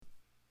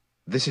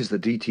This is the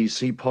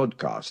DTC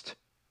podcast.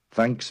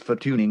 Thanks for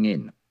tuning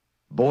in.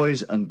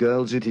 Boys and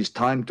girls, it is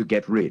time to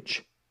get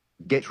rich.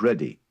 Get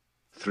ready.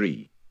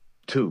 3,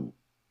 2,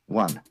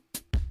 1.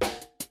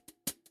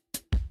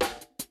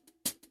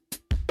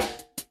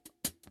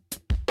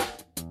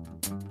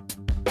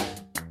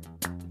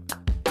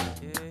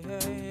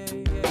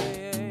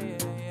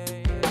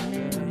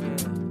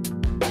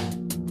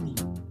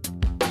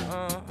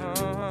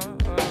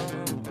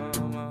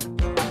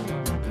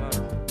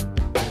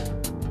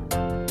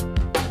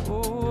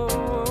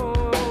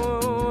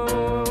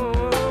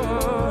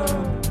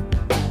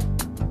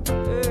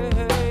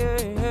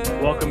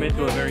 Welcome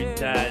into a very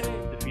sad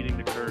Defeating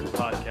the Curse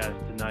podcast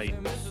tonight.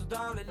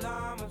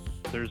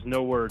 There's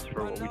no words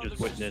for what we just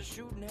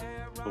witnessed.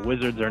 The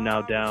Wizards are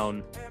now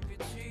down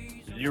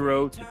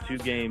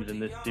 0-2 games in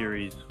this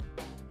series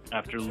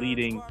after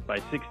leading by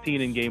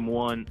 16 in game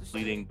 1,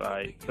 leading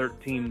by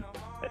 13,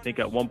 I think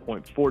at one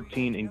point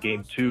 14 in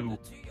game 2.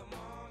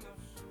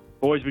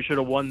 Boys, we should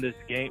have won this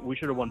game. We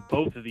should have won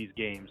both of these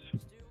games.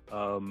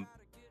 It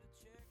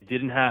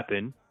didn't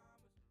happen.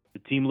 The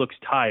team looks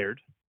tired.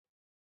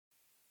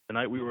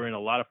 Tonight we were in a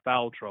lot of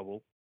foul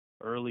trouble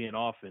early and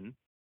often.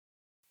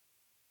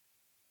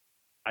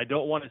 I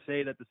don't want to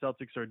say that the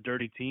Celtics are a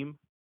dirty team,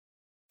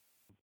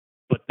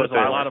 but there's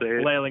a lot of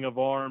flailing of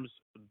arms.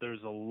 There's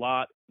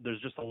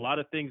just a lot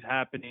of things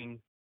happening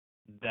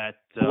that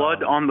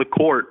blood on the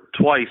court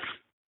twice.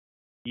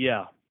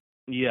 Yeah.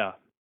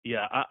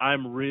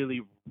 I'm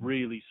really,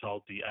 really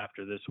salty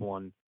after this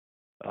one.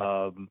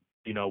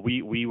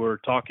 We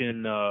were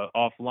talking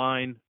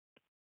offline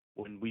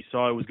when we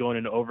saw it was going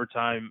into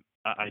overtime.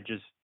 I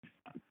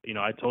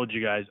told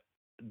you guys,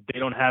 they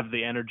don't have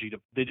the energy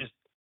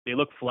they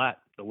look flat.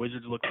 The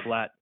Wizards look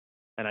flat.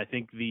 And I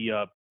think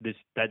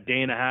that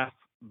day and a half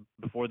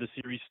before the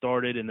series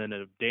started and then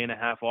a day and a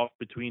half off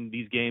between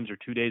these games, or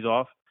 2 days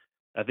off,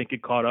 I think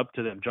it caught up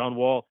to them. John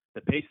Wall,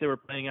 the pace they were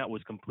playing at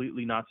was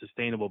completely not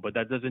sustainable, but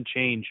that doesn't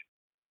change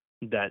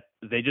that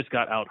they just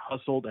got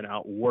out-hustled and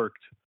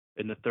outworked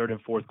in the third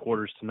and fourth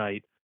quarters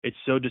tonight. It's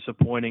so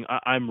disappointing.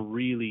 I'm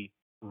really,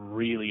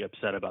 really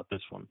upset about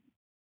this one.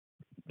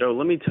 No,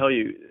 let me tell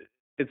you,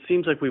 it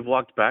seems like we've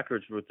walked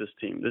backwards with this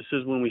team. This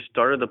is when we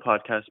started the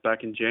podcast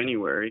back in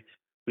January.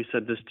 We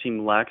said this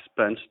team lacks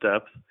bench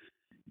depth.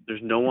 There's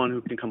no one who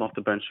can come off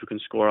the bench who can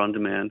score on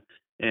demand.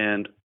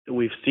 And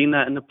we've seen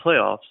that in the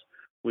playoffs.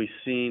 We've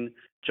seen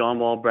John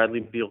Wall,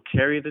 Bradley Beal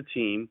carry the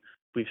team.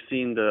 We've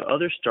seen the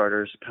other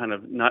starters kind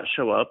of not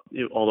show up,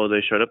 although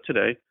they showed up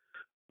today.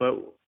 But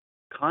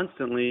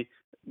constantly,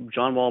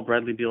 John Wall,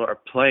 Bradley Beal are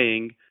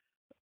playing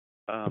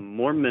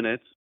more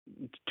minutes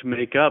to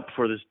make up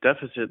for this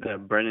deficit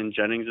that Brennan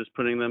Jennings is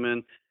putting them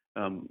in.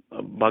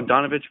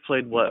 Bogdanović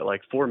played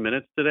 4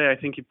 minutes today?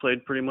 I think he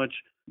played pretty much.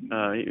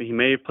 He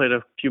may have played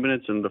a few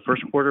minutes in the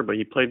first quarter, but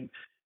he played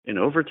in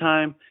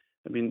overtime.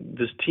 I mean,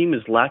 this team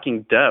is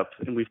lacking depth,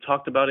 and we've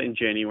talked about it in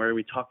January.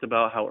 We talked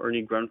about how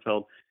Ernie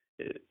Grunfeld,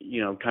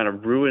 kind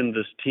of ruined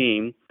this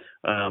team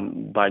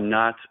by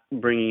not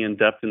bringing in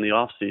depth in the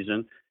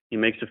offseason. He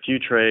makes a few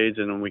trades,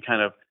 and we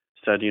kind of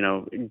said,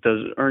 does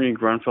Ernie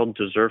Grunfeld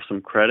deserve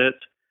some credit?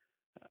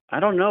 I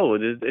don't know.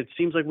 It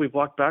seems like we've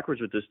walked backwards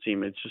with this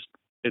team. It's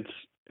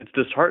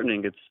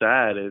disheartening. It's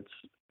sad.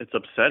 It's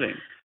upsetting.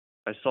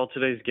 I saw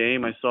today's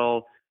game. I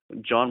saw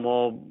John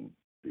Wall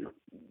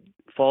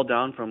fall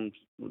down from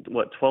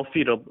 12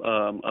 feet up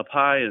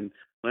high and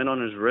land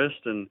on his wrist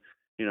and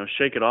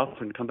shake it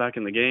off and come back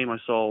in the game. I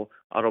saw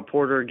Otto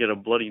Porter get a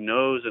bloody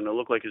nose, and it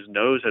looked like his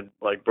nose had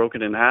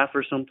broken in half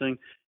or something.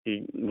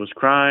 He was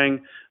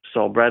crying.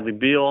 Saw Bradley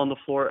Beal on the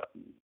floor.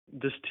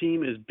 This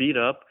team is beat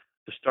up.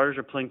 The starters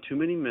are playing too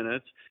many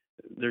minutes.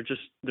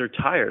 They're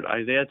tired.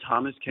 Isaiah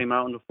Thomas came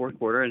out in the fourth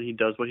quarter, and he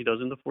does what he does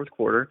in the fourth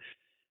quarter.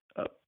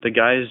 The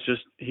guy is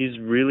he's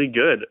really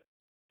good,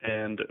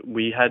 and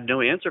we had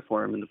no answer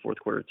for him in the fourth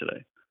quarter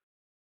today.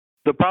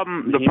 The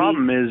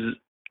problem is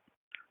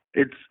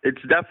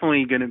it's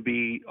definitely going to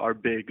be our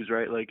bigs,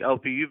 right? Like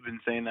LP, you've been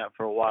saying that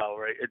for a while,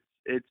 right?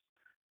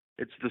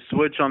 It's the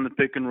switch on the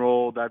pick and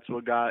roll. That's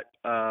what got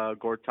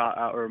Gortat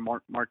out or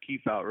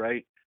Markieff out,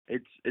 right?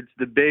 It's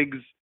the bigs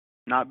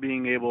not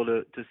being able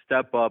to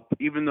step up,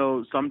 even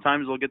though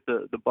sometimes they'll get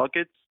the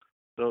buckets,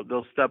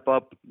 they'll step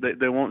up,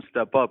 they won't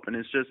step up. And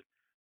it's just,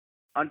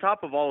 on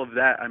top of all of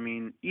that, I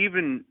mean,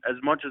 even as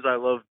much as I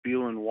love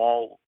Beal and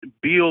Wall,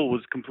 Beal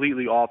was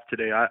completely off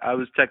today. I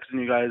was texting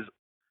you guys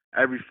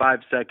every 5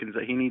 seconds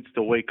that he needs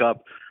to wake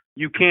up.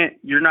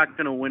 You're not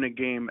going to win a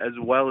game as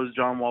well as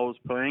John Wall was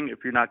playing if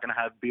you're not going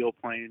to have Beal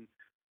playing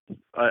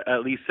at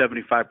least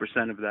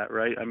 75% of that,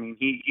 right? I mean,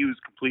 he was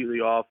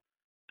completely off.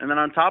 And then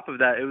on top of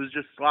that, it was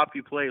just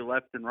sloppy play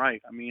left and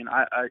right. I mean,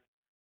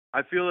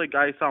 I feel like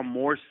I saw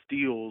more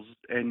steals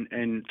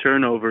and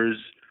turnovers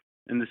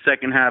in the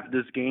second half of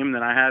this game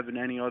than I have in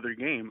any other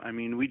game. I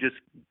mean, we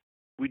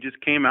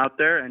just came out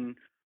there and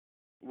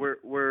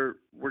we're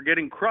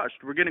getting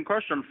crushed. We're getting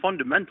crushed on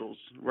fundamentals,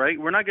 right?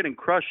 We're not getting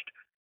crushed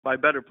by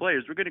better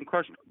players. We're getting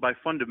crushed by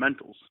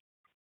fundamentals.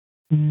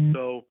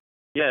 So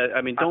yeah,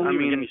 I mean, don't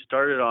even get me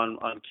started on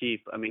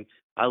Keith. I mean,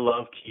 I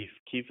love Keith.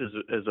 Keith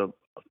is a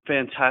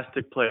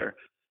fantastic player.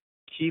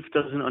 Keith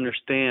doesn't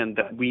understand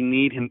that we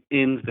need him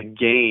in the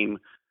game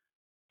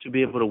to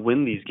be able to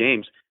win these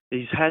games.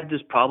 He's had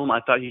this problem.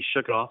 I thought he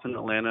shook it off in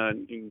Atlanta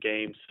in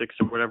game 6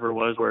 or whatever it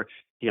was, where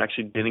he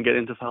actually didn't get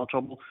into foul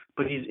trouble.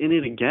 But he's in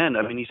it again.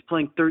 I mean, he's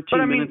playing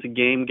 13 minutes a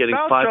game, getting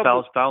 5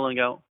 fouls, fouling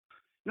out.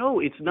 No,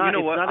 it's not. You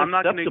know what? It's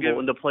not acceptable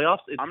in the playoffs.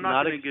 It's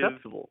not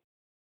acceptable.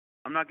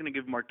 I'm not going to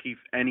give Markieff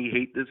any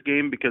hate this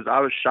game because I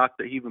was shocked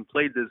that he even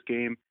played this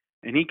game,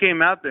 and he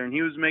came out there and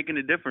he was making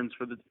a difference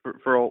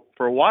for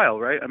a while,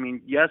 right? I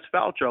mean, yes,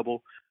 foul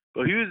trouble,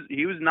 but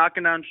he was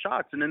knocking down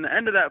shots. And in the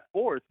end of that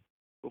fourth,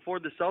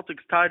 before the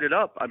Celtics tied it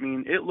up, I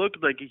mean, it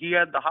looked like he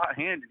had the hot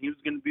hand and he was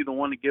going to be the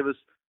one to give us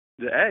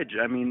the edge.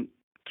 I mean,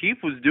 Keith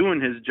was doing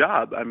his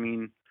job. I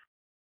mean,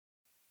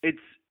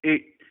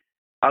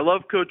 I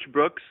love Coach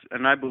Brooks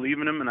and I believe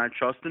in him and I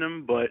trust in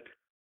him, but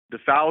the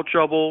foul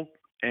trouble,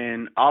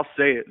 and I'll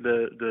say it,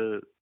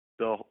 the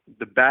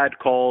bad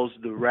calls,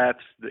 the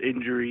refs, the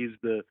injuries,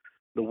 the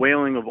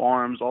wailing of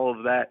arms, all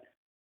of that,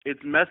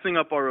 it's messing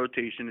up our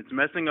rotation. It's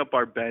messing up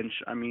our bench.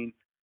 I mean,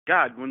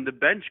 God, when the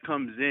bench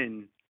comes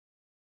in,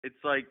 it's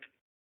like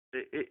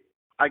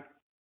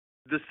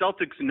the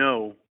Celtics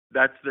know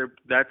that's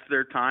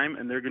their time,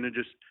 and they're gonna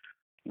just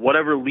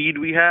whatever lead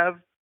we have,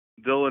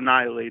 they'll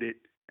annihilate it.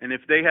 And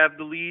if they have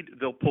the lead,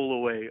 they'll pull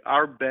away.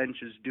 Our bench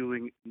is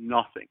doing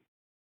nothing.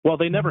 Well,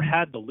 they never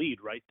had the lead,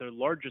 right? Their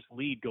largest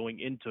lead going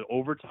into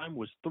overtime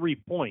was 3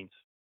 points,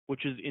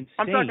 which is insane.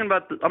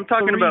 I'm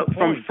talking about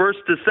from first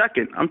to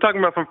second. I'm talking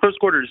about from first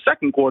quarter to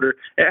second quarter.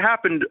 It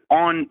happened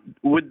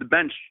with the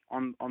bench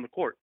on the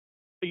court.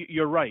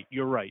 You're right.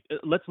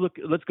 Let's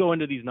go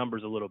into these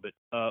numbers a little bit.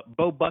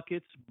 Bo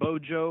Buckets,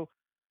 Bojo,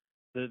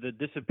 the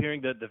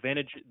disappearing, the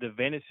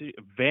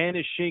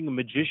vanishing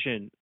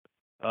magician.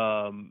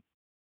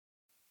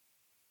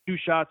 2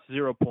 shots,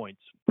 0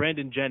 points.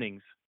 Brandon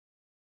Jennings,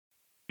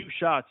 2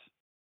 shots,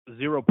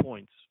 0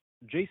 points.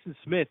 Jason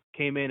Smith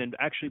came in and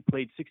actually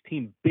played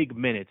 16 big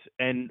minutes.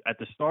 And at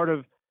the start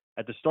of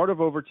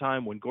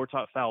overtime, when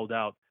Gortat fouled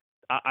out,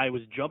 I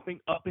was jumping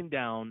up and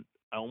down.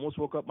 I almost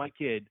woke up my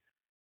kid,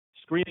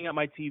 screaming at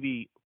my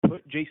TV,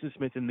 put Jason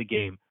Smith in the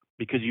game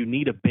because you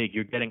need a big.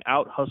 You're getting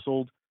out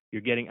hustled.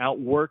 You're getting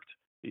outworked.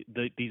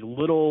 These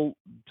little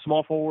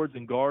small forwards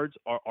and guards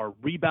are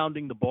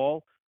rebounding the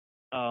ball.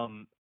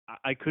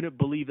 I couldn't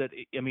believe that.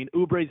 I mean,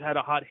 Oubre's had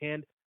a hot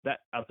hand.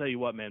 That I'll tell you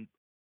what, man.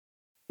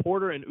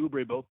 Porter and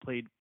Oubre both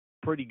played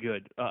pretty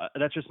good.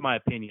 That's just my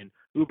opinion.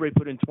 Oubre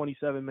put in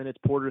 27 minutes,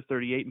 Porter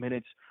 38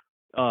 minutes.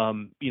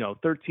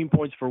 13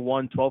 points for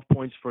one, 12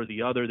 points for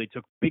the other. They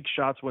took big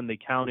shots when they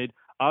counted.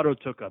 Otto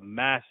took a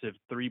massive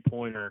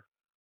 3-pointer.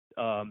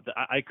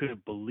 I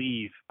couldn't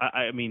believe.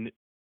 I mean,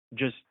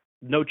 just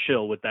no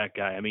chill with that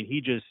guy. I mean, he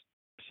just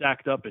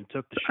sacked up and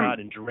took the shot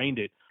and drained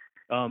it.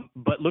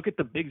 But look at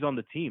the bigs on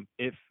the team.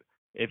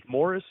 If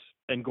Morris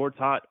and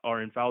Gortat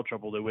are in foul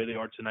trouble the way they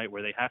are tonight,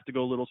 where they have to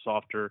go a little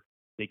softer,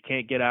 they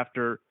can't get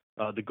after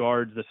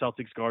the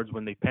Celtics guards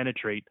when they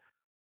penetrate,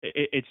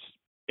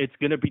 it's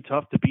going to be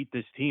tough to beat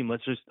this team.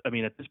 At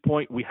this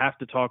point, we have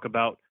to talk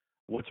about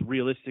what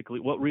realistically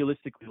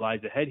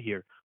lies ahead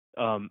here.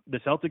 The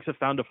Celtics have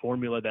found a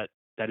formula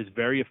that is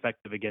very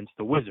effective against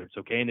the Wizards,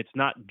 okay? And it's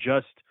not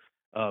just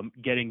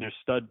getting their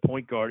stud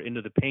point guard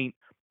into the paint.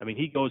 I mean,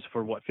 he goes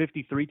for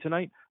 53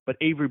 tonight, but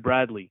Avery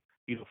Bradley,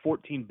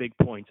 14 big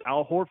points.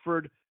 Al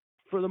Horford,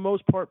 for the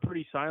most part,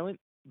 pretty silent,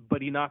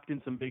 but he knocked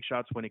in some big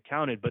shots when it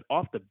counted. But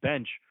off the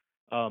bench,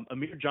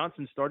 Amir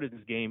Johnson started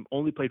this game,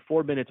 only played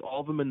 4 minutes, all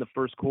of them in the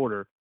first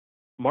quarter.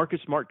 Marcus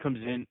Smart comes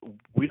in.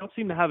 We don't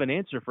seem to have an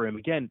answer for him.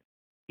 Again,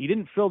 he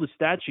didn't fill the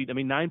stat sheet. I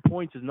mean, 9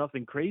 points is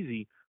nothing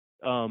crazy,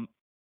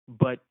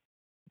 but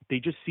they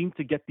just seem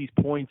to get these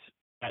points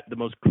at the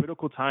most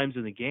critical times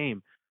in the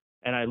game.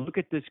 And I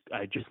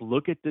just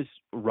look at this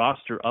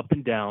roster up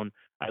and down.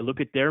 I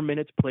look at their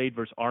minutes played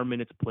versus our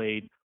minutes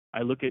played.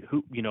 I look at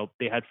who,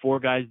 they had 4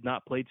 guys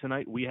not play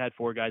tonight. We had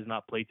 4 guys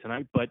not play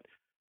tonight, but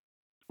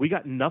we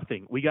got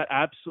nothing. We got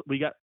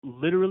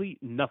literally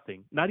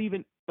nothing. Not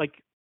even like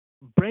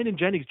Brandon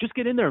Jennings, just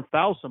get in there and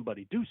foul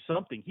somebody. Do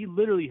something. He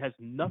literally has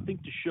nothing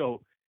to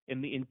show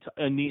in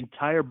the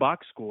entire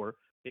box score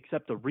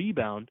except a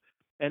rebound.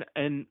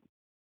 And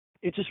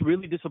it's just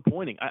really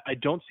disappointing. I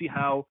don't see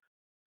how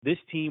this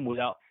team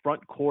without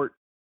front court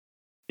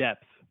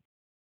depth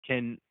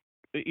can,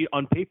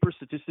 on paper,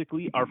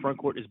 statistically, our front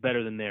court is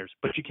better than theirs.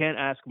 But you can't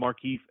ask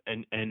Markieff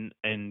and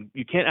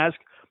you can't ask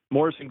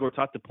Morris and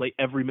Gortat to play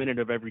every minute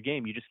of every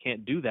game. You just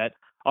can't do that.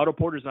 Otto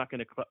Porter's not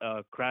going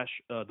to crash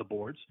the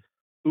boards.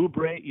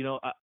 Oubre,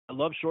 I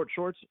love short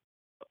shorts.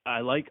 I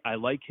like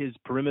his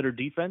perimeter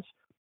defense,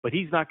 but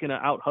he's not going to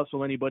out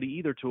hustle anybody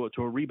either to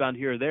a rebound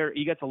here or there.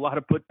 He gets a lot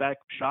of putback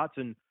shots,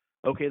 and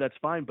okay, that's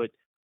fine. But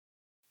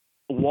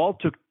Wall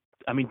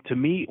to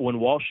me, when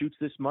Wall shoots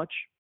this much,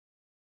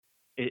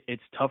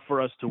 it's tough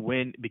for us to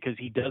win because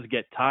he does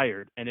get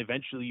tired, and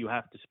eventually you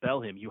have to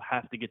spell him. You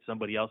have to get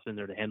somebody else in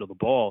there to handle the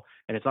ball,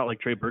 and it's not like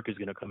Trey Burke is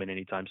going to come in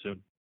anytime soon.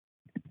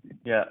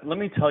 Yeah, let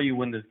me tell you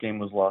when this game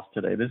was lost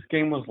today. This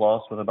game was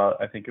lost with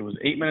about, I think it was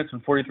 8 minutes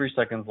and 43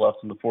 seconds left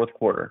in the fourth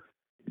quarter.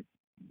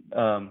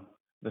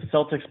 The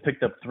Celtics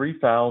picked up 3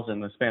 fouls in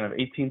the span of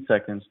 18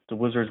 seconds. The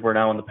Wizards were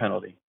now in the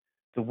penalty.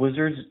 The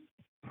Wizards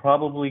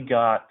probably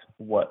got,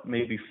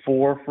 maybe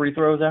 4 free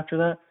throws after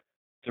that?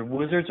 The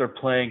Wizards are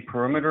playing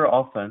perimeter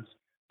offense.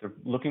 They're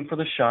looking for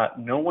the shot.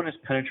 No one is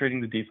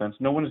penetrating the defense.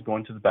 No one is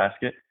going to the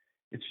basket.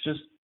 It's just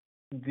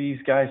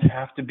these guys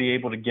have to be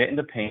able to get in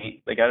the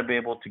paint. They got to be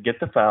able to get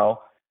the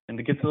foul and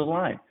to get to the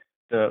line.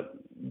 The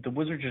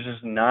Wizards are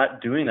just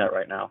not doing that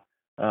right now.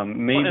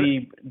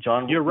 Maybe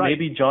John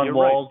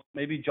Wall's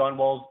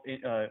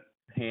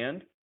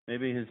hand.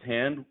 Maybe his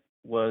hand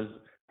was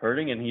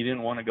hurting and he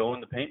didn't want to go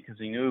in the paint because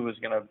he knew he was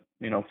going to,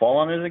 fall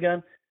on it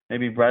again.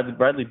 Maybe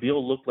Bradley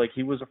Beal looked like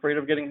he was afraid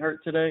of getting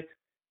hurt today.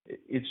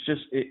 It's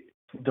just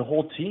the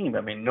whole team.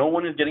 I mean, no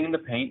one is getting in the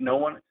paint. No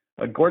one.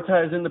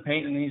 Gortat is in the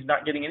paint and he's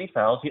not getting any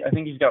fouls. I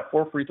think he's got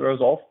 4 free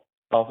throws all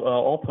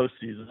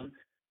postseason.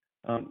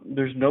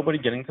 There's nobody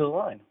getting to the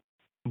line.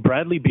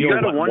 Bradley Beal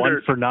went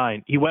 1 for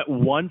 9. He went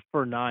 1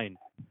 for 9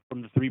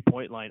 from the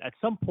 3-point line. At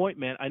some point,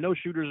 man, I know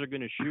shooters are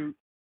going to shoot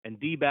and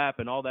DBAP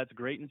and all that's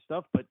great and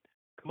stuff, but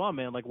come on,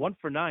 man, 1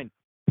 for 9.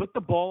 Put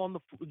the ball on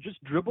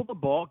just dribble the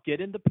ball,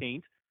 get in the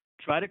paint,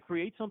 try to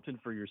create something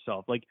for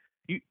yourself.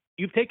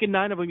 You've taken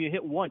 9 of them, you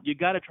hit 1. You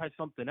got to try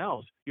something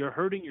else. You're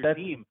hurting your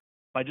team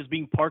by just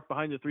being parked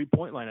behind the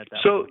 3-point line at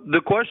that point. So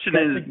the question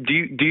is,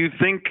 do you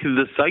think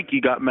the psyche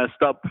got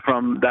messed up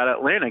from that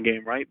Atlanta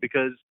game, right?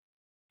 Because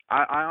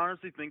I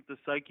honestly think the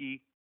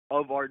psyche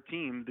of our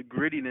team, the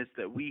grittiness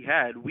that we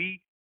had,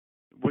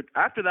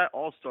 after that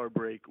All-Star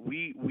break,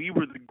 we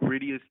were the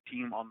grittiest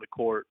team on the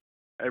court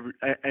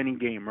any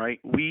game, right?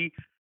 We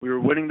were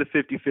winning the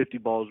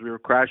 50-50 balls. We were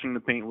crashing the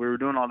paint. We were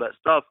doing all that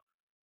stuff.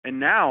 And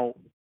now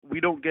we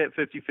don't get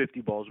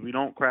 50-50 balls. We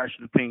don't crash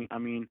the paint. I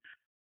mean,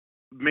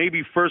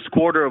 maybe first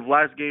quarter of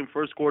last game,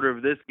 first quarter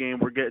of this game,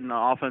 we're getting the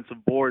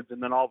offensive boards,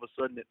 and then all of a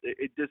sudden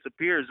it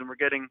disappears, and we're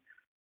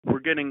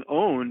getting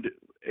owned.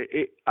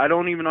 I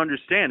don't even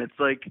understand. It's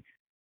like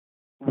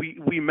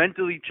we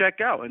mentally check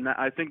out, and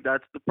I think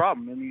that's the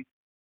problem. I mean,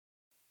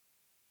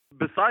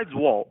 besides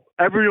Wall,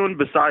 everyone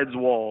besides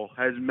Wall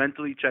has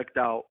mentally checked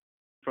out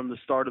from the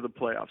start of the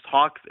playoffs,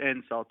 Hawks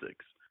and Celtics.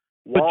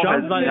 Wall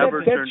has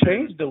never turned that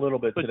changed a little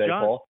bit today,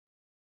 Paul.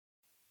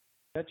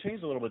 That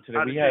changed a little bit today.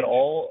 We had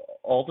all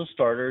the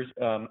starters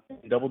in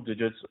double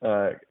digits.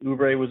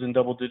 Oubre was in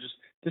double digits.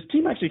 This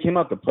team actually came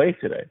out to play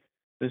today.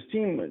 This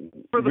team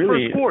for the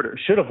really first quarter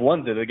should have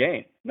won the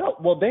game. No,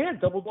 well, they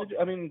had double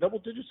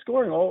digit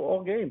scoring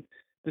all game.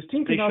 This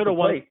team came out to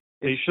play.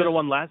 They should have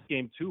won last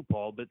game too,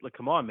 Paul. But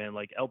come on, man.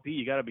 LP,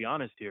 you got to be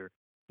honest here.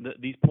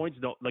 These points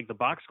don't the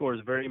box score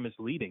is very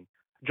misleading.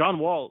 John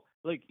Wall,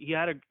 he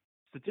had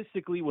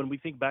statistically, when we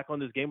think back on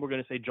this game, we're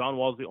going to say John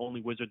Wall's the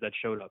only Wizard that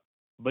showed up.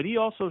 But he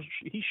also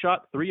he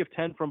shot 3 of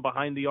 10 from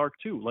behind the arc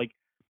too.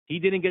 He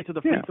didn't get to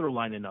the free throw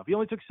line enough. He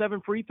only took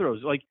 7 free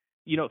throws.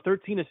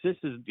 13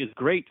 assists is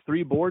great.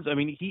 3 boards. I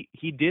mean,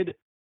 he did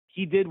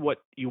what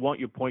you want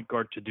your point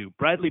guard to do.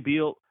 Bradley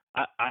Beal,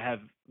 I have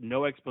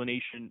no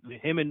explanation.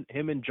 Him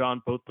and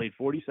John both played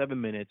 47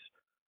 minutes.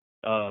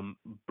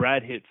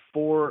 Brad hit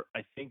 4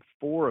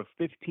 of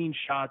 15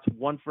 shots,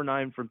 1 for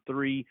 9 from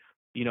 3.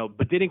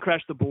 But didn't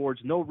crash the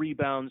boards. No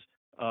rebounds.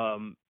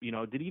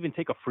 Did he even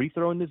take a free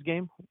throw in this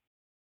game?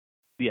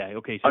 Yeah.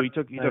 Okay. So he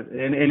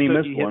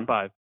missed one.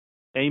 5.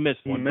 And he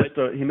missed one.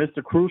 He missed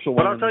a crucial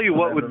one. But I'll tell you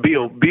what with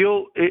Beal.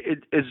 Beal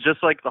is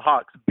just like the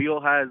Hawks.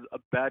 Beal has a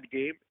bad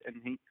game, and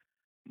he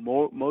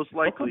most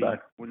likely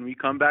when we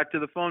come back to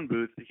the phone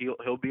booth,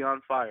 he'll be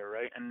on fire,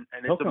 right? And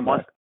it's a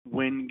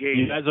must-win game.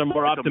 You guys are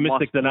more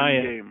optimistic than I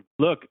am. Game.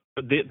 Look,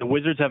 the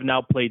Wizards have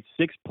now played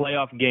 6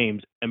 playoff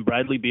games, and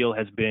Bradley Beal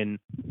has been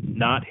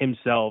not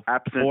himself.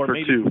 Absent for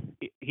 2.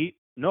 He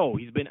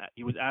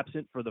was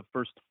absent for the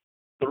first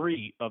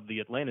 3 of the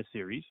Atlanta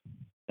series,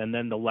 and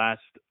then the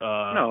last.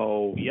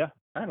 No. Yeah.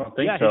 I don't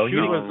think so.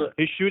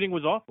 His shooting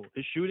was awful.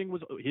 His shooting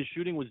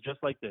was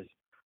just like this.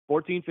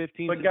 14,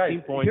 15, but 16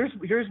 guys, points.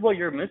 Here's what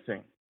you're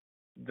missing.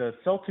 The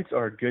Celtics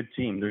are a good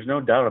team. There's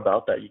no doubt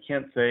about that. You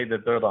can't say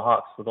that they're the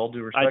Hawks. With all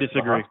due respect, I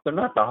disagree. They're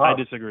not the Hawks.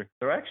 I disagree.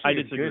 They're actually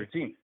a good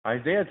team.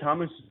 Isaiah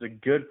Thomas is a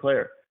good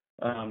player.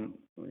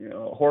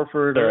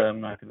 Horford.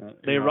 I'm not gonna.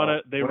 They run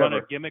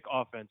a gimmick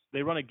offense.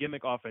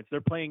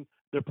 They're playing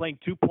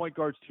 2 point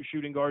guards, 2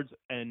 shooting guards,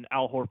 and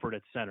Al Horford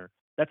at center.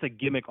 That's a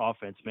gimmick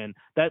offense, man.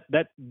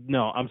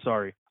 No, I'm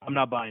sorry. I'm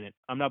not buying it.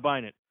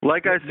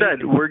 Like I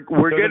said, we're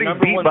getting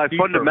beat by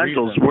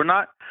fundamentals.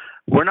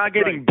 We're not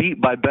getting beat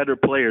by better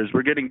players.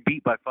 We're getting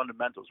beat by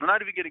fundamentals. We're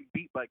not even getting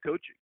beat by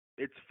coaching.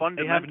 It's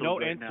fundamentals. They have no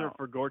answer now.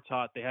 for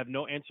Gortat. They have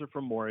no answer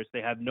for Morris.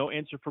 They have no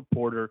answer for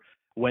Porter.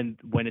 When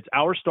it's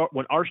our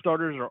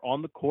starters are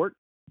on the court,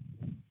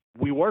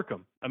 we work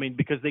them. I mean,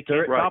 because they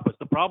can't stop us.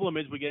 The problem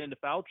is we get into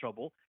foul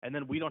trouble, and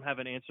then we don't have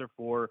an answer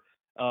for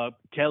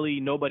Kelly.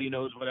 Nobody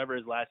knows whatever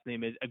his last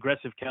name is.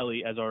 Aggressive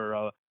Kelly, as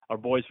our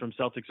boys from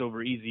Celtics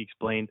Over Easy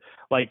explained.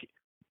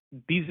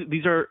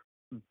 These are.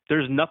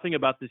 There's nothing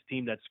about this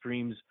team that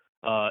screams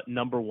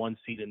number 1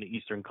 seed in the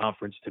Eastern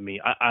Conference to me.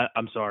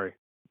 I'm sorry.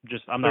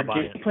 I'm Their not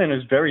buying game it. plan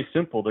is very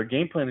simple. Their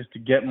game plan is to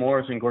get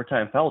Morris and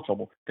Gortat in foul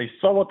trouble. They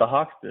saw what the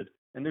Hawks did,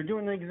 and they're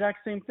doing the exact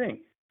same thing.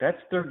 That's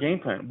their game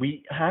plan.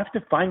 We have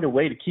to find a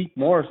way to keep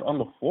Morris on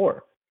the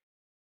floor.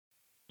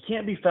 He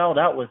can't be fouled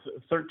out with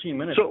 13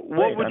 minutes. So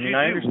what would you do?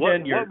 I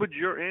understand what would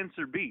your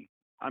answer be?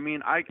 I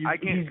mean, I can't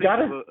think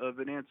of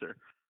an answer.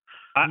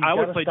 I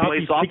would play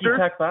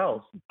ticky-tack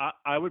fouls.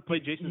 I would play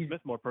Jason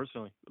Smith more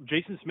personally.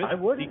 Jason Smith,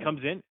 he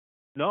comes in.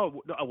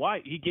 No, why?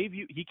 He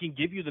can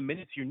give you the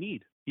minutes you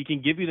need. He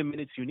can give you the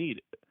minutes you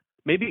need.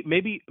 Maybe if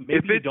you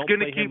it's don't going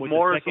play to keep him with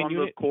Morris the second on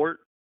unit. the court.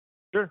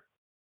 Sure.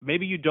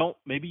 Maybe you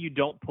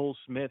don't pull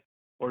Smith,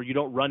 or you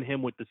don't run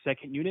him with the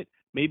second unit.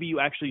 Maybe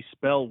you actually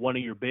spell one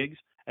of your bigs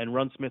and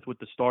run Smith with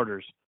the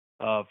starters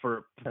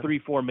for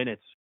 3-4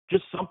 minutes.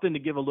 Just something to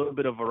give a little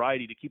bit of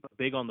variety to keep a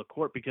big on the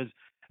court, because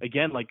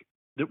again, like,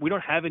 we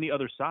don't have any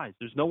other size.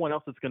 There's no one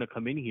else that's going to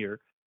come in here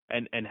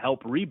and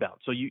help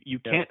rebound. So you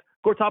can't.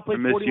 Gortat played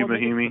 41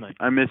 minutes tonight.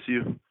 I miss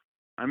you.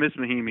 I miss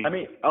Mahimi. I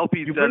mean, LP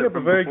you said bring it up a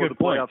from very before good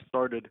the point. playoffs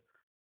started.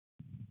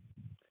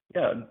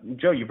 Yeah,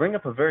 Joe, you bring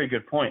up a very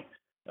good point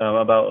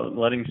about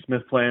letting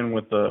Smith play in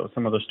with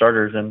some of the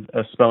starters and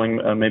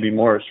spelling maybe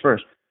Morris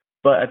first.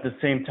 But at the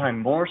same time,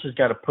 Morris has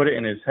got to put it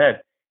in his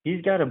head.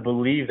 He's got to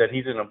believe that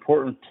he's an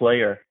important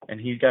player, and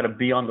he's got to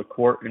be on the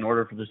court in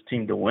order for this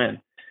team to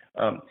win.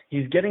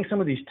 He's getting some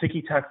of these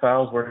ticky-tack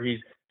fouls where he's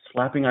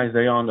slapping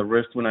Isaiah on the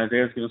wrist when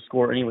Isaiah's going to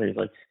score anyways.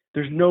 Like,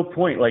 there's no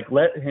point. Like,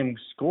 let him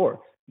score.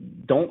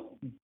 Don't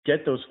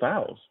get those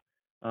fouls.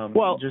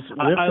 Just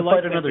live to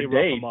fight another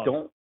day.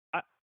 Don't.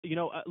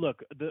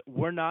 Look,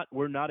 we're not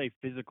a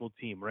physical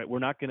team, right? We're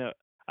not gonna.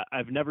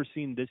 I've never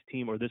seen this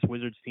team or this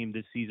Wizards team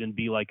this season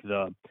be like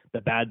the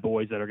bad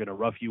boys that are gonna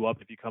rough you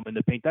up if you come in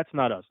the paint. That's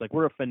not us. Like,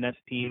 we're a finesse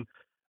team.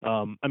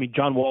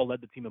 John Wall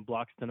led the team in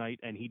blocks tonight,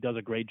 and he does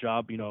a great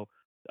job.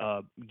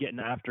 Getting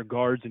after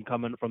guards and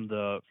coming from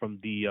the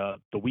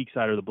weak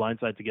side or the blind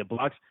side to get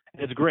blocks.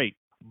 It's great,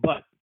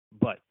 but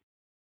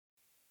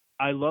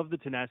I love the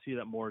tenacity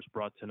that Morris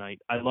brought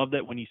tonight. I love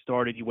that when he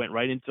started, he went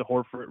right to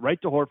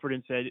Horford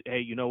and said, "Hey,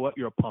 you know what?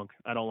 You're a punk.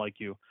 I don't like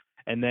you."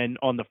 And then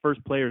on the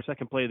first play or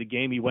second play of the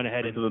game, he went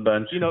ahead and to the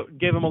bench.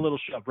 Gave him a little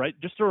shove, right,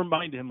 just to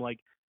remind him like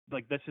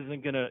this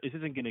isn't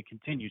gonna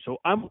continue. So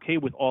I'm okay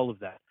with all of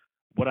that.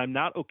 What I'm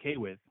not okay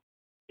with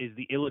is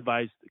the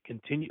ill-advised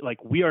continue.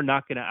 Like, we are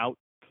not gonna out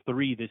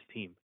 3 this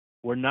team.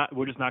 We're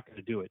just not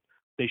gonna do it.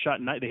 They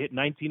hit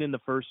 19 in the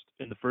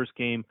first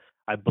game.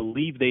 I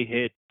believe they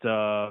hit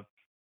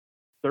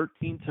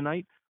 13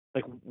 tonight.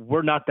 Like,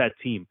 we're not that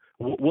team.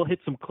 We'll hit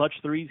some clutch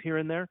threes here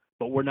and there,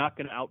 but we're not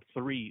going to out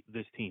 3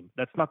 this team.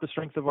 That's not the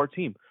strength of our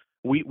team.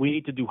 We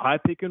need to do high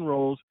pick and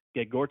rolls,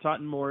 get Gortat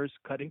and Morris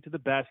cutting to the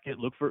basket,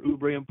 look for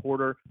Oubre and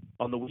Porter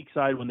on the weak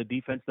side when the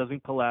defense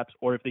doesn't collapse,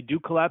 or if they do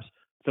collapse,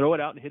 throw it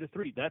out and hit a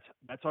 3.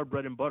 That's our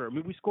bread and butter. I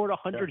mean, we scored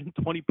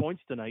 120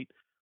 points tonight.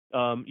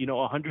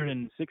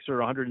 106 or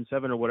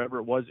 107 or whatever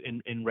it was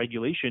in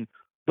regulation.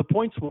 The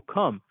points will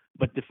come,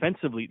 but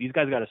defensively, these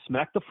guys got to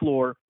smack the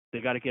floor. They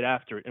got to get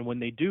after it, and when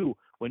they do,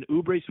 when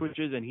Oubre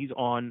switches and he's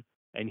on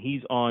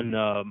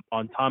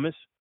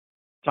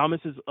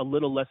Thomas is a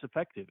little less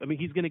effective. I mean,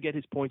 he's going to get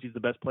his points. He's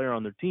the best player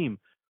on their team.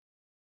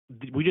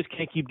 We just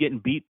can't keep getting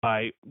beat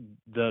by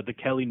the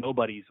Kelly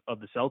nobodies of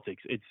the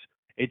Celtics.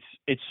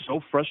 It's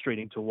so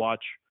frustrating to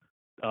watch.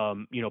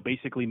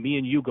 Basically me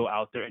and you go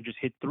out there and just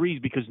hit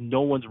threes because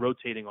no one's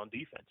rotating on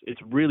defense.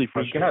 It's really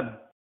frustrating.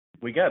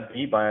 We got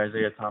beat by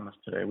Isaiah Thomas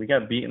today. We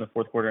got beat in the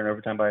fourth quarter in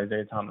overtime by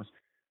Isaiah Thomas.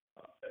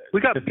 We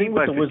got beat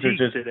by the Wizards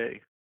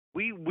today.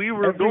 We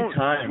were going.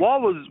 Time.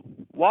 Wall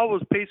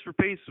was pace for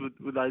pace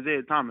with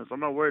Isaiah Thomas. I'm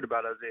not worried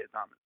about Isaiah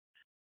Thomas.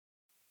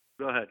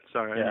 Go ahead.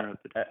 Sorry, I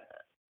interrupted.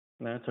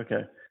 No, it's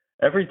okay.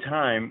 Every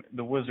time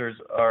the Wizards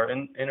are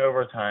in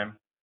overtime,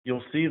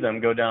 you'll see them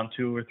go down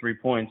 2 or 3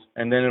 points,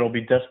 and then it'll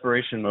be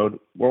desperation mode.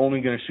 We're only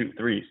going to shoot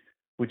threes,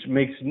 which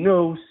makes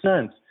no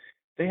sense.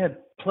 They had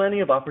plenty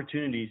of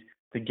opportunities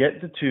to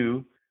get the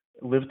 2,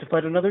 live to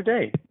fight another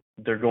day.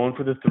 They're going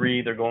for the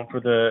 3. They're going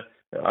for the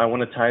I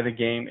want to tie the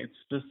game. It's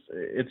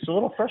a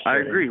little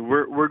frustrating. I agree.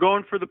 We're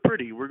going for the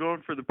pretty. We're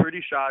going for the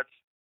pretty shots.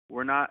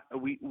 We're not.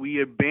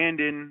 We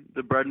abandon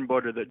the bread and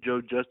butter that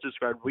Joe just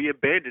described. We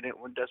abandon it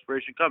when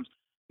desperation comes.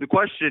 The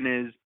question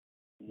is,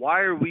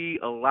 why are we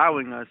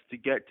allowing us to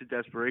get to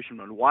desperation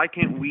mode? Why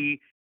can't we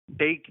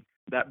take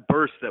that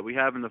burst that we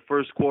have in the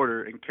first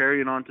quarter and carry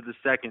it on to the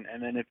second,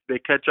 and then if they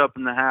catch up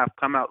in the half,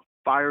 come out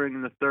firing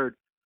in the third?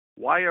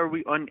 Why are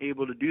we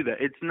unable to do that?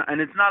 It's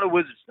not a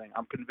Wizards thing.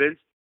 I'm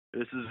convinced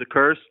this is a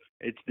curse.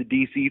 It's the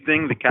DC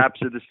thing. The Caps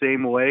are the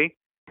same way.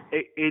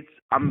 It's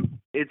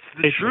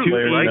the truth,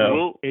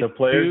 right? The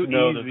players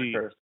know there's a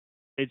curse.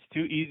 It's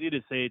too easy to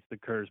say it's the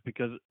curse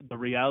because the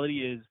reality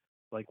is,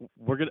 like,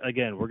 we're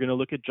gonna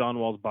look at John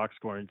Wall's box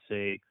score and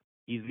say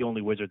he's the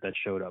only Wizard that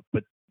showed up.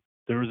 But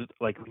there was,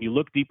 like, when you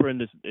look deeper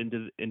into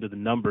the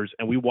numbers,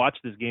 and we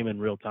watched this game in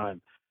real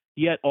time,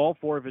 he had all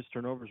 4 of his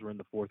turnovers were in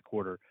the fourth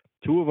quarter.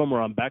 2 of them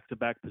were on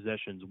back-to-back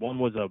possessions. One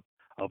was a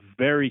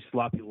very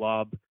sloppy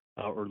lob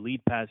or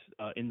lead pass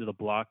into the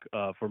block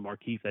for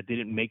Markieff that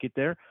didn't make it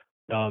there.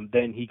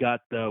 Then he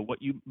got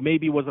what you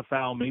maybe was a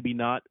foul, maybe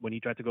not, when he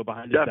tried to go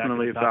behind his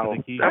Definitely back a at the top foul. of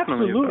the key.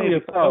 Absolutely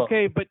a foul.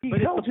 Okay, but he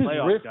it's held the his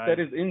playoffs, wrist guys.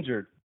 that is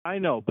injured. I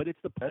know, but it's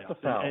the playoffs. That's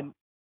a foul. And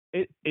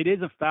it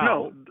is a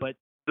foul, but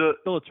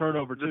still a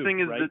turnover too. The thing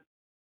is right? that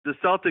the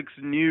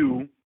Celtics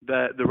knew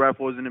that the ref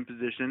wasn't in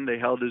position. They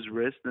held his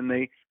wrist, and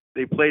they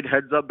played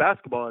heads-up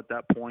basketball at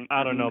that point.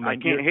 I don't know, man. I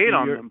can't hate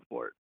on them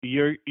for it.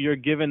 You're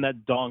giving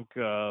that donk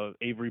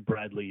Avery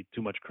Bradley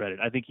too much credit.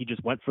 I think he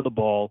just went for the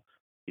ball.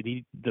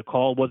 The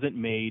call wasn't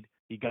made.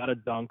 He got a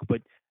dunk,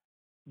 but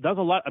that's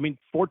a lot. I mean,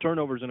 4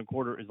 turnovers in a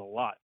quarter is a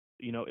lot.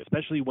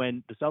 Especially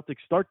when the Celtics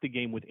start the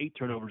game with 8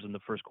 turnovers in the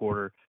first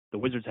quarter. The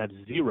Wizards have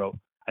 0.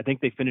 I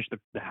think they finished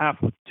the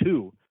half with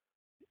 2.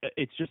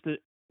 It's just that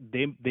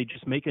they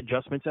just make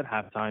adjustments at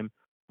halftime.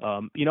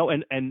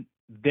 And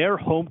their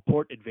home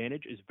court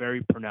advantage is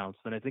very pronounced,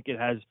 and I think it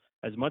has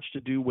as much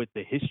to do with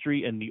the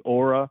history and the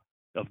aura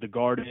of the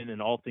Garden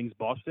and all things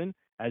Boston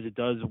as it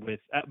does with,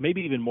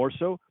 maybe even more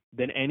so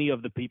than any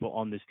of the people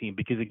on this team.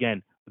 Because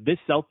again, this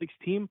Celtics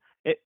team,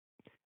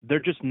 they're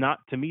just not,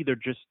 to me, they're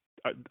just,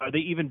 are they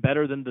even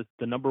better than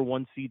the number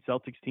 1 seed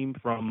Celtics team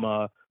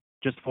from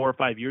just 4 or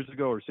 5 years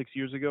ago or 6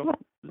 years ago?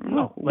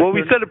 No. Well,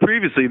 we said it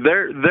previously.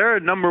 They're a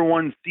number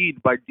 1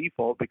 seed by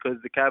default because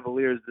the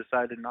Cavaliers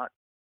decided not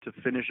to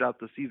finish out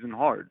the season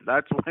hard.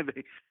 That's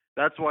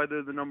why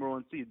they're the number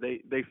 1 seed.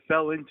 They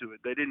fell into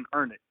it. They didn't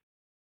earn it.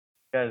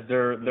 Guys,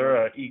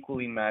 they're an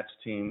equally matched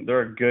team.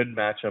 They're a good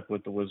matchup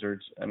with the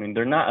Wizards. I mean,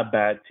 they're not a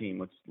bad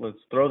team. Let's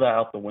throw that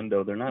out the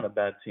window. They're not a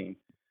bad team.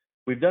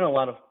 We've done a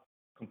lot of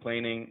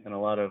complaining and a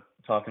lot of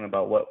talking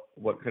about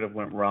what could have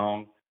went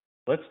wrong.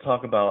 Let's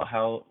talk about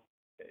how,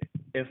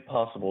 if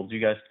possible, do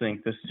you guys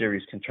think this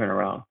series can turn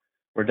around?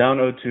 We're down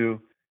 0-2.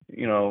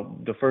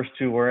 The first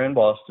 2 were in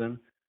Boston.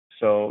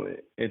 So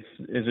is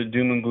it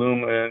doom and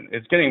gloom?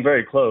 It's getting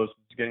very close.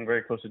 It's getting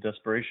very close to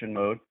desperation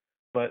mode.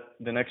 But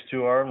the next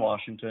 2 are in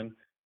Washington.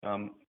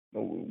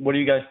 What do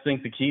you guys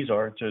think the keys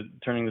are to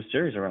turning the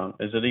series around?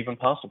 Is it even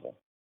possible?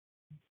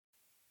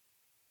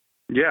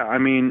 Yeah, I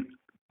mean,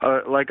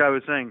 like I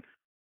was saying,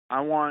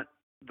 I want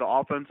the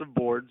offensive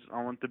boards.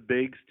 I want the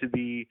bigs to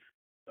be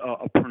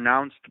a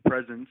pronounced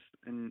presence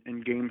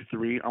in Game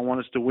 3. I want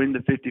us to win the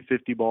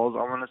 50-50 balls.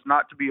 I want us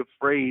not to be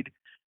afraid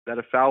that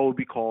a foul will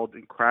be called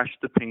and crash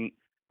the paint.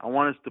 I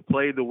want us to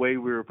play the way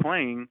we were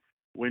playing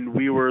when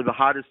we were the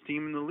hottest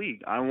team in the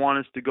league. I want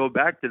us to go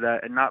back to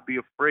that and not be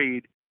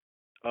afraid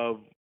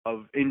of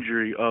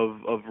injury, of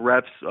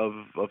refs, of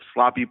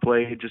sloppy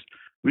play.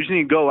 We just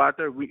need to go out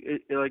there. We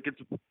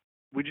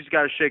just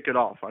got to shake it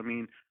off. I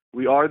mean,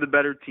 we are the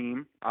better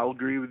team. I'll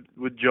agree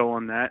with Joe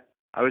on that.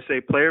 I would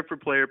say player for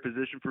player,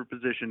 position for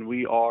position,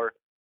 we are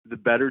the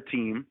better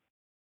team.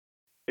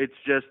 It's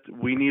just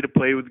we need to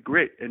play with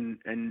grit.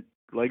 And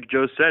like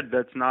Joe said,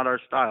 that's not our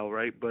style,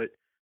 right? But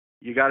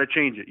you got to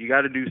change it. You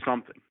got to do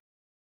something.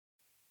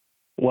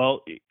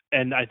 Well,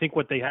 and I think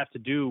what they have to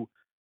do,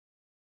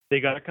 they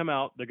got to come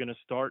out. They're going to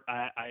start.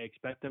 I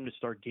expect them to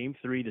start Game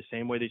 3 the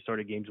same way they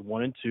started Games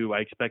 1 and 2. I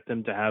expect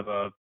them to have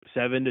a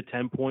 7 to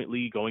 10 point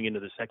lead going into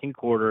the second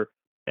quarter.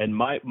 And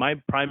my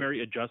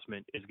primary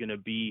adjustment is going to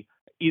be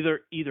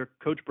either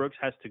Coach Brooks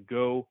has to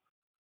go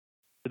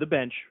to the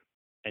bench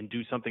and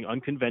do something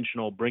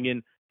unconventional, bring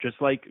in just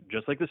like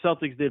the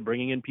Celtics did,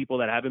 bringing in people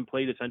that haven't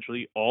played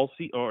essentially all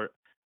season. Or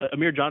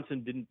Amir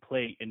Johnson didn't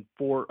play in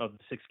 4 of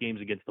the 6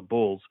 games against the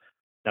Bulls.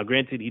 Now,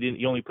 granted,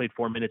 he only played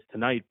 4 minutes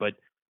tonight, but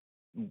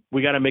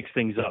we got to mix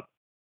things up.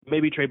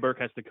 Maybe Trey Burke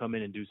has to come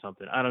in and do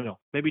something. I don't know.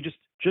 Maybe just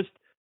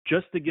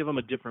to give him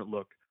a different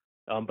look.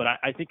 But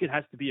I think it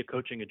has to be a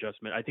coaching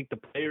adjustment. I think the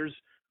players,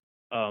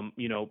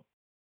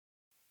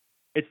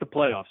 it's the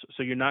playoffs,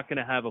 so you're not going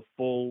to have a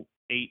full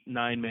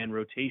 8-9 man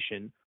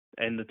rotation.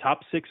 And the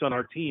top 6 on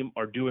our team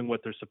are doing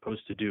what they're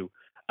supposed to do.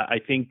 I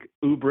think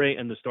Oubre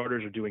and the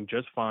starters are doing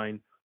just fine.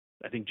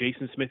 I think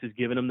Jason Smith is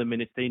giving them the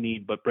minutes they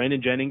need, but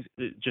Brandon Jennings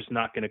is just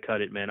not going to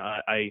cut it, man.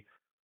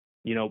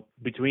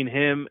 Between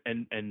him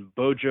and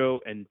Bojo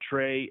and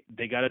Trey,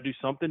 they got to do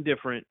something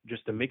different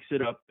just to mix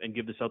it up and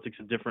give the Celtics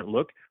a different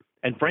look.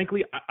 And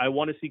frankly, I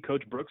want to see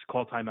Coach Brooks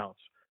call timeouts.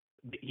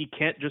 He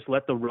can't just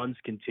let the runs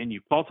continue.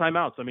 Call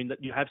timeouts. I mean,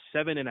 you have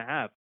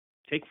 7.5.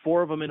 Take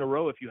 4 of them in a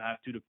row if you have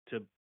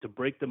to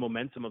break the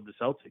momentum of the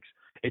Celtics.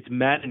 It's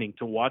maddening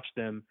to watch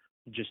them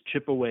just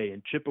chip away,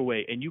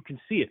 and you can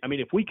see it. I mean,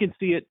 if we can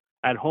see it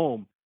at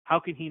home, how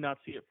can he not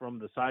see it from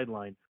the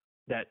sideline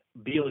that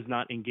Beal is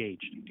not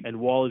engaged and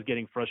Wall is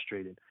getting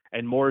frustrated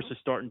and Morris is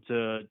starting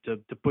to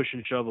push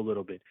and shove a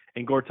little bit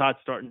and Gortat's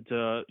starting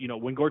to,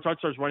 when Gortat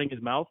starts running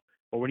his mouth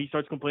or when he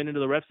starts complaining to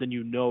the refs, then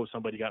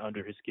somebody got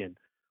under his skin.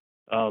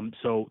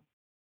 So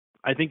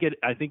I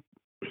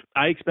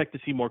expect to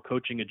see more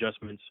coaching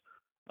adjustments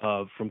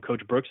from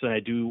Coach Brooks than I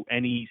do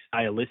any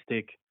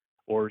stylistic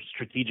or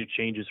strategic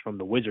changes from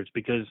the Wizards,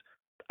 because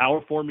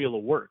our formula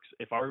works.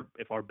 If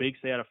our bigs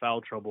stay out of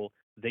foul trouble,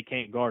 they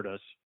can't guard us.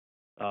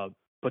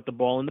 Put the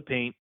ball in the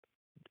paint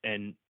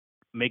and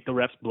make the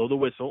refs blow the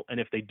whistle. And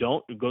if they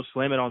don't, go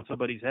slam it on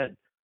somebody's head.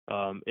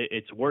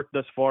 It's worked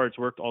thus far. It's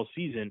worked all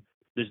season.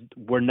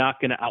 We're not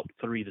going to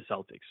out-3 the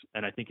Celtics.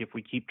 And I think if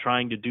we keep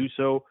trying to do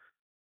so,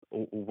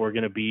 we're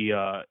going to be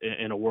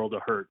in a world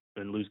of hurt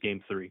and lose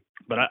Game 3.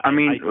 But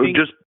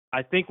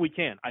I think we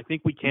can. I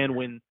think we can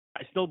win.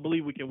 I still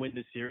believe we can win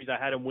this series. I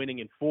had them winning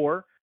in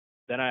 4.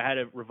 Then I had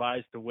it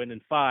revised to win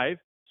in 5.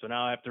 So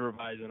now I have to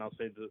revise, and I'll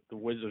say the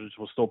Wizards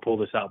will still pull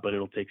this out, but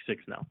it'll take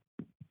 6 now.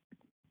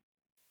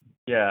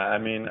 Yeah, I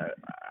mean,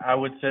 I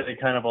would say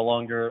kind of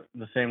along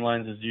the same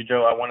lines as you,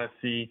 Joe. I want to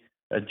see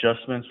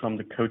adjustments from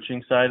the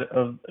coaching side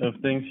of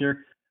things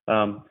here.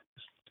 A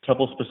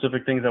couple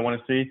specific things I want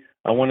to see.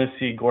 I want to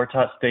see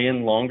Gortat stay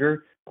in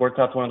longer.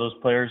 Gortat's one of those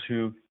players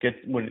who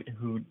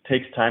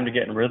takes time to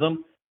get in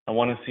rhythm. I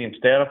want to see him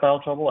stay out of foul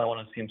trouble. I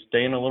want to see him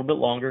stay in a little bit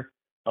longer.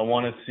 I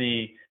want to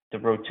see the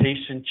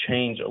rotation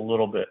change a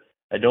little bit.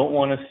 I don't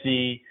want to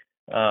see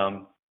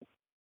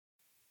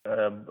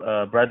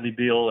Bradley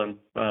Beal and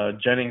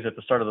Jennings at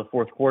the start of the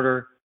fourth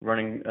quarter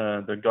running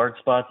the guard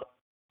spots.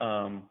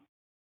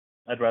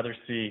 I'd rather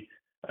see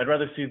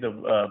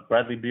the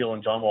Bradley Beal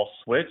and John Wall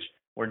switch,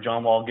 where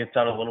John Wall gets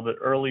out a little bit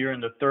earlier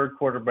in the third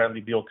quarter.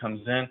 Bradley Beal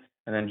comes in,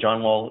 and then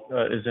John Wall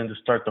is in to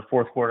start the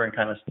fourth quarter and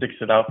kind of sticks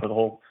it out for the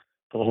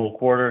whole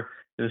quarter.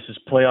 This is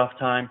playoff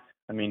time.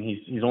 I mean,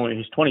 he's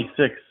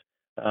 26.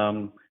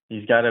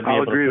 He's got to be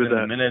able to put in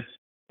the minutes.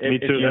 Me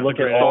too. If you look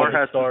at all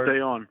the stars, to stay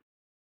on.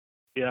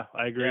 Yeah,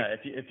 I agree. Yeah,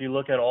 if you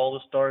look at all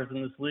the stars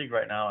in this league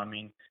right now, I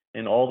mean,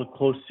 in all the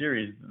close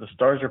series, the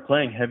stars are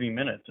playing heavy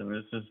minutes, and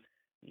this is,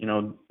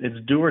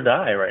 it's do or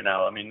die right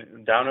now. I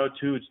mean, down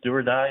 0-2, it's do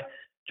or die.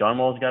 John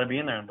Wall's got to be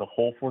in there the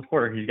whole fourth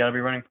quarter. He's got to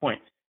be running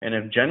point. And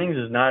if Jennings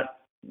is not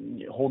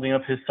holding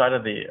up his side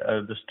of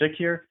the stick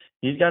here,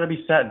 he's got to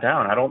be sat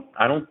down. I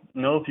don't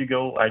know if you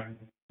go. I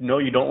know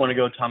you don't want to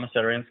go Thomas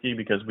Satoransky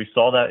because we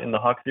saw that in the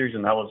Hawks series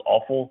and that was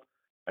awful.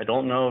 I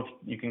don't know if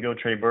you can go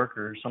Trey Burke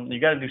or something.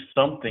 You got to do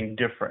something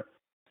different.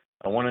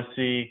 I want to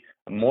see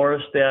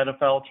Morris stay out of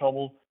foul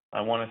trouble. I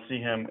want to see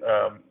him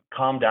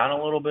calm down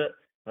a little bit.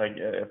 Like,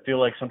 I feel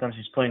like sometimes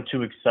he's playing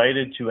too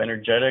excited, too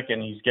energetic,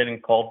 and he's getting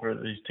called for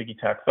these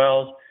ticky-tack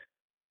fouls.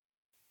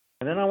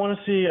 And then I want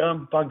to see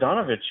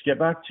Bogdanović get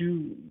back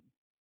to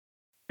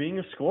being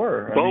a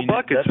scorer.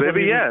 Buckets,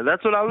 baby. Yeah,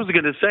 that's what I was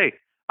going to say.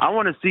 I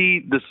want to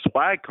see the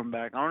swag come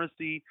back. I want to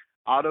see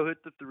Otto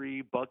hit the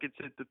 3, Buckets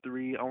hit the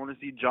 3. I want to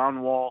see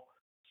John Wall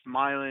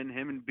smiling,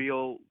 him and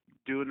Beal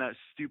doing that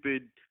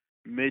stupid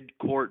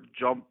mid-court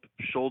jump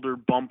shoulder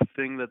bump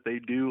thing that they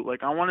do.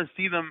 Like, I want to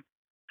see them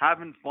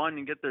having fun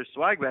and get their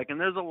swag back. And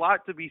there's a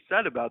lot to be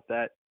said about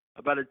that,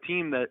 about a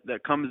team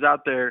that comes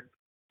out there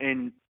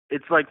and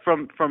it's like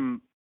from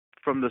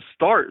the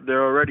start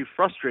they're already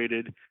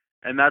frustrated,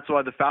 and that's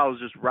why the fouls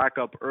just rack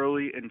up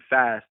early and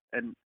fast.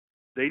 And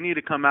they need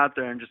to come out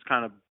there and just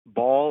kind of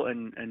ball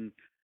and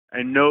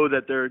know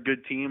that they're a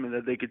good team and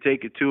that they could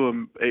take it to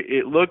them.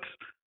 It looks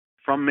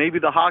from maybe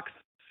the Hawks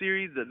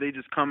series that they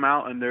just come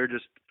out and they're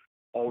just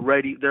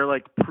they're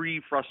like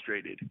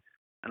pre-frustrated.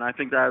 And I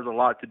think that has a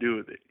lot to do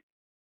with it.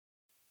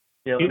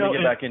 Yeah, let me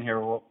get back in here.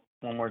 One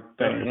more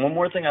thing. One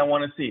more thing I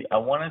want to see. I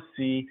want to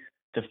see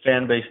the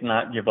fan base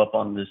not give up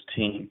on this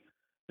team.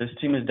 This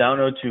team is down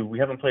 0-2. We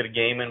haven't played a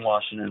game in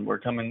Washington. We're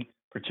coming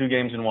for 2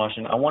 games in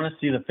Washington. I want to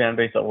see the fan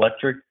base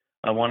electric.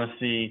 I want to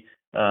see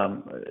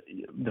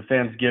the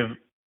fans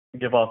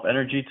give off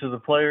energy to the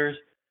players.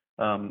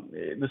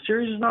 The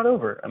series is not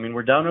over. I mean,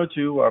 we're down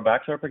 0-2. Our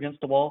backs are up against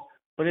the wall,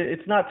 but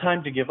it's not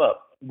time to give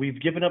up.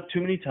 We've given up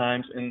too many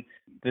times, and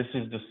this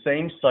is the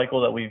same cycle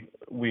that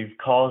we've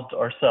caused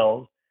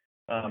ourselves.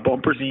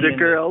 Bumper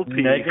sticker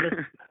LP.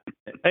 Negative.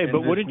 Hey,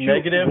 but wouldn't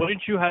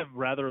you have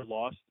rather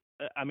lost?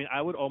 I mean,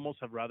 I would almost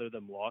have rather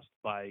them lost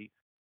by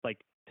like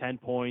 10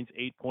 points,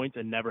 8 points,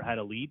 and never had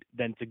a lead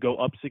than to go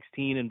up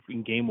 16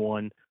 in game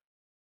 1,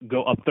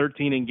 go up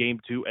 13 in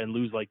game 2, and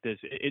lose like this.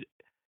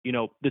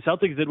 The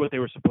Celtics did what they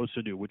were supposed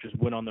to do, which is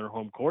win on their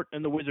home court,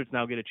 and the Wizards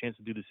now get a chance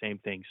to do the same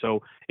thing.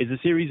 So is the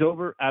series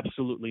over?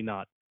 Absolutely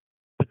not.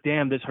 But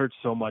damn, this hurts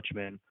so much,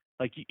 man.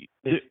 Like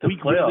we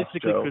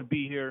realistically could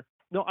be here.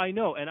 No, I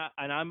know, and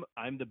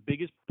I'm the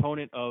biggest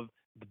proponent of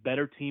the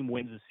better team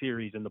wins the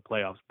series in the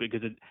playoffs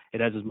because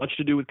it has as much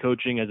to do with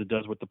coaching as it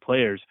does with the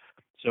players.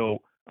 So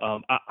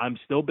I'm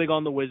still big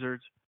on the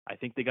Wizards. I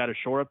think they got to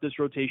shore up this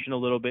rotation a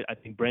little bit. I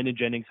think Brandon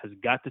Jennings has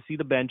got to see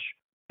the bench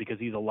because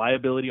he's a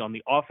liability on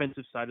the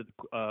offensive side of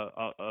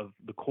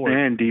the court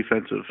and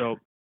defensive. So,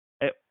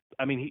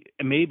 he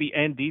maybe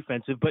and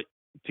defensive, but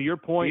to your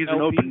point, he's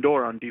an open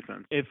door on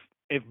defense.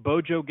 If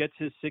Bojo gets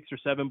his 6 or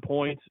 7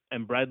 points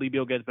and Bradley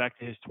Beal gets back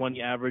to his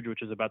 20 average,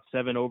 which is about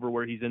 7 over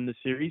where he's in the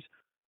series,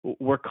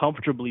 we're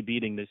comfortably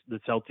beating the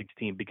Celtics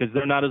team because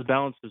they're not as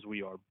balanced as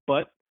we are.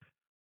 But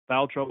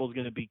foul trouble is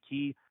going to be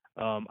key.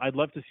 I'd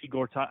love to see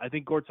Gortat. I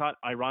think Gortat,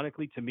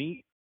 ironically to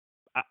me,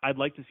 I'd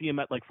like to see him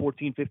at like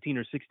 14, 15,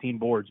 or 16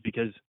 boards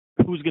because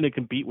who's going to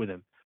compete with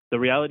him? The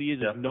reality is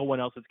there's no one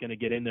else that's going to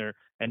get in there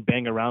and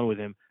bang around with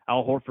him.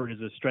 Al Horford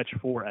is a stretch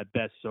 4 at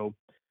best. So,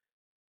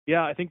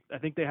 yeah, I think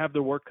they have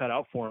their work cut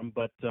out for him,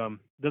 but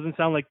doesn't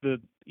sound like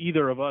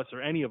either of us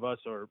or any of us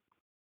are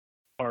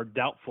are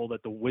doubtful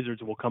that the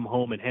Wizards will come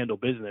home and handle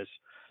business.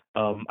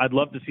 I'd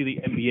love to see the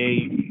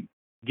NBA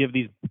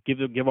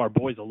give our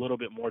boys a little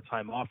bit more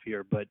time off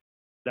here, but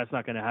that's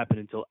not going to happen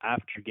until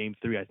after Game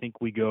 3. I think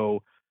we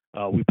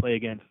play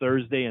again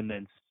Thursday and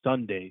then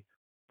Sunday.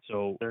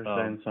 So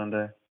Thursday and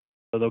Sunday.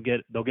 So they'll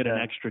get an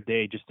extra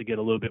day just to get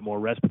a little bit more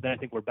rest. But then I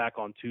think we're back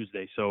on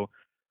Tuesday. So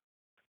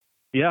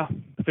yeah,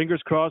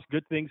 fingers crossed.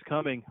 Good things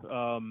coming.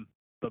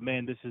 But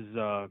man, this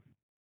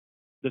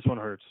one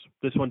hurts.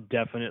 This one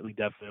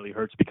definitely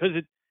hurts because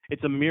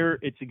it's a mirror.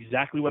 It's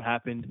exactly what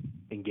happened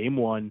in Game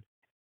 1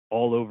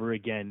 all over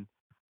again.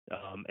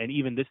 And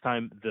even this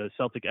time, the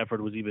Celtic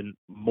effort was even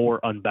more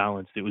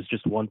unbalanced. It was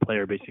just one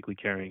player basically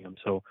carrying them.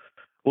 So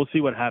we'll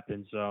see what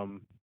happens.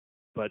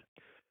 But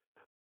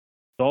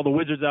to all the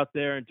Wizards out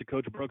there and to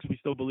Coach Brooks, we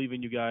still believe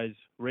in you guys.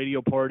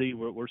 Radio Party,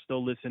 we're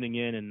still listening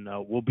in, and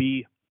we'll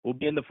be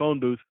in the phone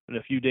booth in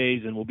a few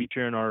days, and we'll be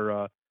cheering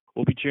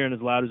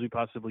as loud as we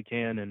possibly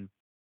can. And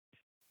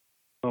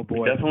oh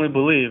boy, we definitely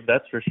believe,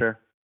 that's for sure.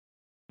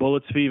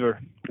 Bullets fever,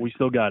 we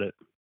still got it.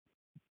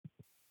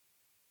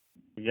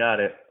 We got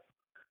it.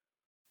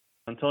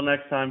 Until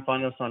next time,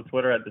 find us on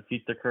Twitter at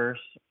Defeat the Curse,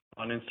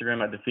 on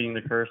Instagram at Defeating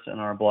the Curse, and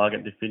our blog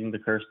at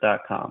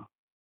defeatingthecurse.com.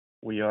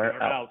 We are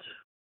out.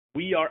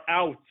 We are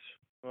out.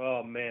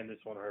 Oh man, this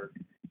one hurt.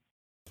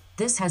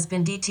 This has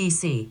been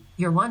DTC,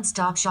 your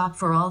one-stop shop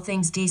for all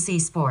things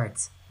DC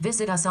sports.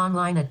 Visit us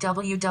online at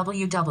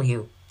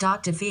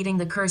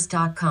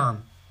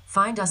www.defeatingthecurse.com.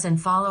 Find us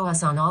and follow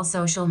us on all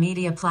social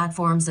media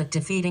platforms at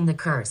Defeating the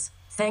Curse.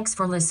 Thanks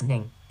for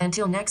listening.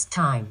 Until next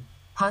time,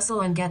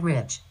 hustle and get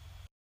rich.